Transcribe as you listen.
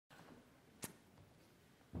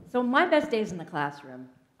So my best days in the classroom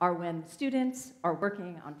are when students are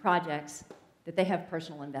working on projects that they have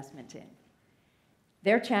personal investment in.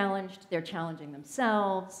 They're challenged, they're challenging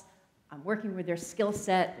themselves, I'm working with their skill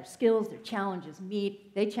set, their skills, their challenges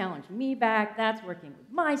meet, they challenge me back, that's working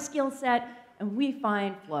with my skill set, and we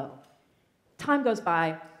find flow. Time goes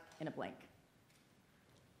by in a blink.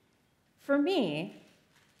 For me,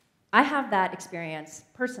 I have that experience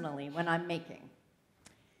personally when I'm making,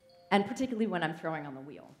 and particularly when I'm throwing on the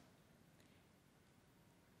wheel.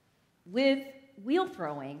 With wheel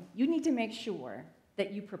throwing, you need to make sure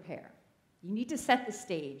that you prepare. You need to set the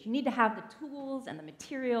stage. You need to have the tools and the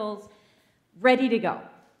materials ready to go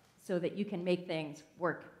so that you can make things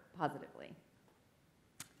work positively.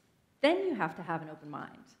 Then you have to have an open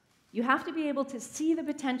mind. You have to be able to see the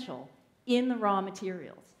potential in the raw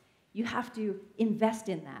materials. You have to invest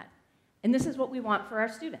in that. And this is what we want for our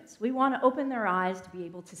students. We want to open their eyes to be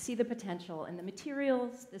able to see the potential in the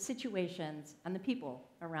materials, the situations, and the people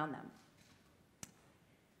around them.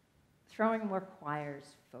 Throwing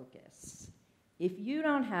requires focus. If you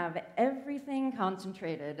don't have everything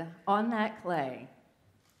concentrated on that clay,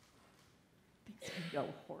 things can go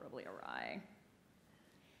horribly awry.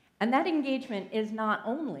 And that engagement is not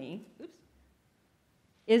only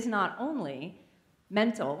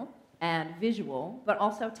mental and visual, but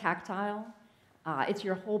also tactile. It's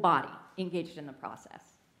your whole body engaged in the process.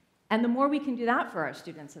 And the more we can do that for our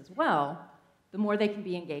students as well, the more they can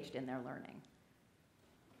be engaged in their learning.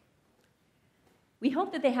 We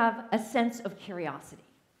hope that they have a sense of curiosity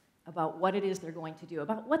about what it is they're going to do,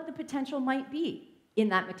 about what the potential might be in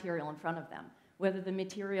that material in front of them, whether the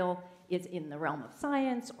material is in the realm of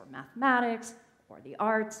science or mathematics or the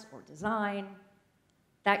arts or design.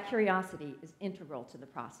 That curiosity is integral to the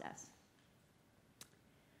process.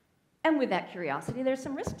 And with that curiosity, there's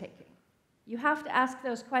some risk-taking. You have to ask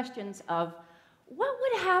those questions of, what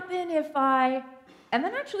would happen if I, and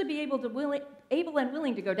then actually be able and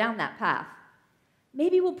willing to go down that path.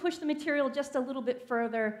 Maybe we'll push the material just a little bit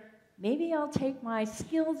further. Maybe I'll take my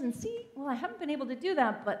skills and see, well, I haven't been able to do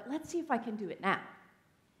that, but let's see if I can do it now.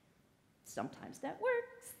 Sometimes that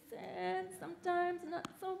works, and sometimes not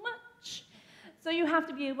so much. So you have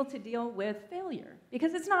to be able to deal with failure,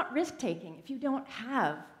 because it's not risk-taking if you don't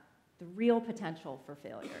have the real potential for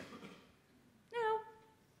failure. Now,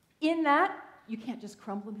 in that, you can't just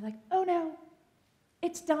crumble and be like, oh no,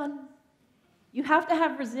 it's done. You have to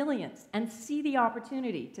have resilience and see the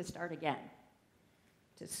opportunity to start again,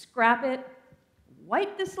 to scrap it,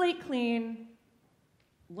 wipe the slate clean,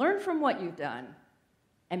 learn from what you've done,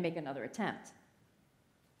 and make another attempt.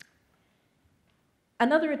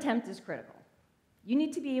 Another attempt is critical. You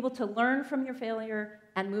need to be able to learn from your failure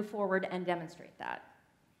and move forward and demonstrate that.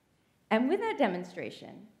 And with that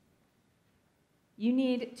demonstration, you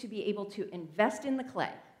need to be able to invest in the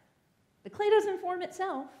clay. The clay doesn't form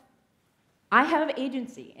itself. I have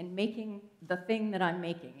agency in making the thing that I'm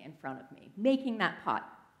making in front of me, making that pot.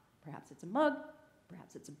 Perhaps it's a mug,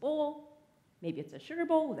 perhaps it's a bowl, maybe it's a sugar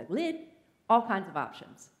bowl with a lid, all kinds of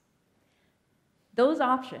options. Those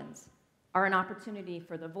options are an opportunity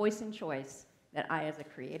for the voice and choice that I as a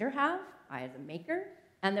creator have, I as a maker,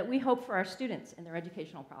 and that we hope for our students in their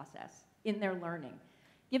educational process, in their learning.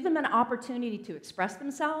 Give them an opportunity to express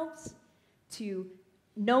themselves, to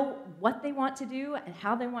know what they want to do and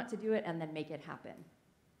how they want to do it, and then make it happen.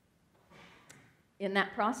 In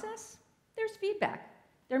that process, there's feedback.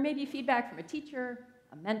 There may be feedback from a teacher,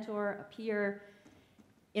 a mentor, a peer.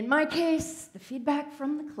 In my case, the feedback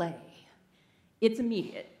from the clay. It's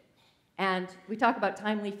immediate. And we talk about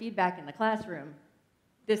timely feedback in the classroom.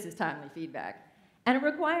 This is timely feedback. And it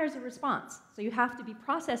requires a response. So you have to be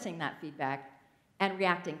processing that feedback and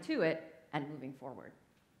reacting to it and moving forward.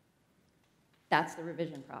 That's the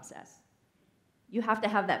revision process. You have to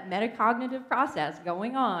have that metacognitive process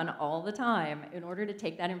going on all the time in order to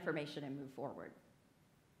take that information and move forward.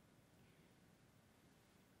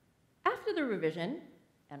 After the revision,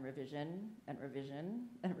 and revision, and revision,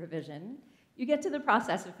 and revision, you get to the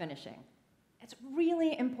process of finishing. It's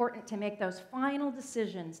really important to make those final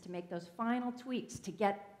decisions, to make those final tweaks, to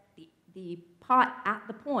get the pot at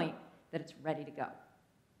the point that it's ready to go.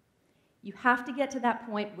 You have to get to that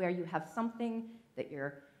point where you have something that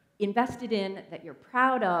you're invested in, that you're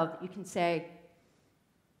proud of, that you can say,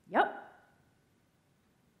 yep,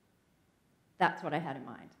 that's what I had in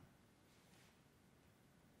mind.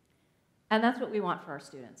 And that's what we want for our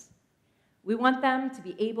students. We want them to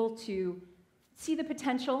be able to see the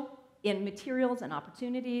potential in materials and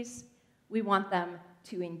opportunities. We want them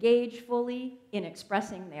to engage fully in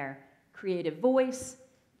expressing their creative voice,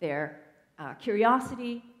 their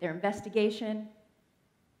curiosity, their investigation,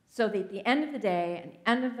 so that at the end of the day and the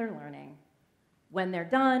end of their learning, when they're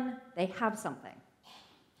done, they have something,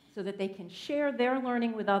 so that they can share their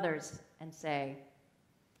learning with others and say,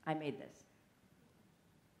 I made this.